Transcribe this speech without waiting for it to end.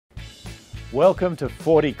Welcome to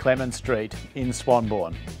 40 Clement Street in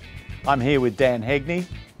Swanbourne. I'm here with Dan Hegney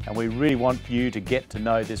and we really want you to get to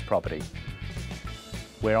know this property.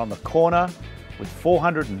 We're on the corner with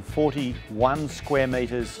 441 square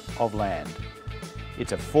metres of land.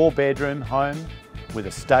 It's a 4-bedroom home with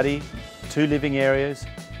a study, 2 living areas,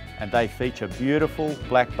 and they feature beautiful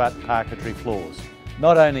black butt parquetry floors.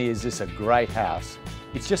 Not only is this a great house,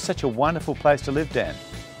 it's just such a wonderful place to live, Dan.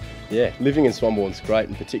 Yeah, living in Swanbourne's great,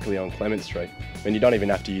 and particularly on Clement Street. I mean, you don't even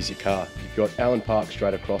have to use your car. You've got Allen Park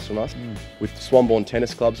straight across from us, with Swanbourne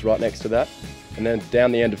tennis clubs right next to that. And then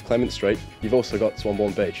down the end of Clement Street, you've also got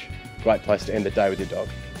Swanbourne Beach. Great place to end the day with your dog.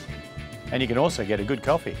 And you can also get a good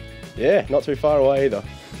coffee. Yeah, not too far away either.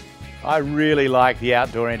 I really like the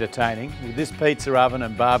outdoor entertaining, with this pizza oven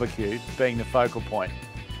and barbecue being the focal point.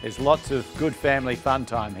 There's lots of good family fun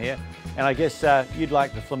time here, and I guess you'd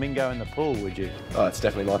like the flamingo in the pool, would you? Oh, it's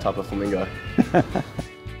definitely my type of flamingo.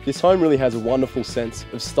 This home really has a wonderful sense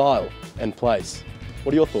of style and place.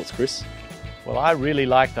 What are your thoughts, Chris? Well, I really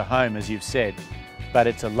like the home, as you've said, but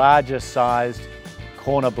it's a larger sized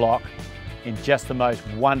corner block in just the most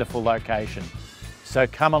wonderful location. So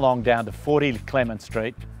come along down to 40 Clement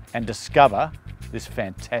Street and discover this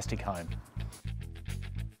fantastic home.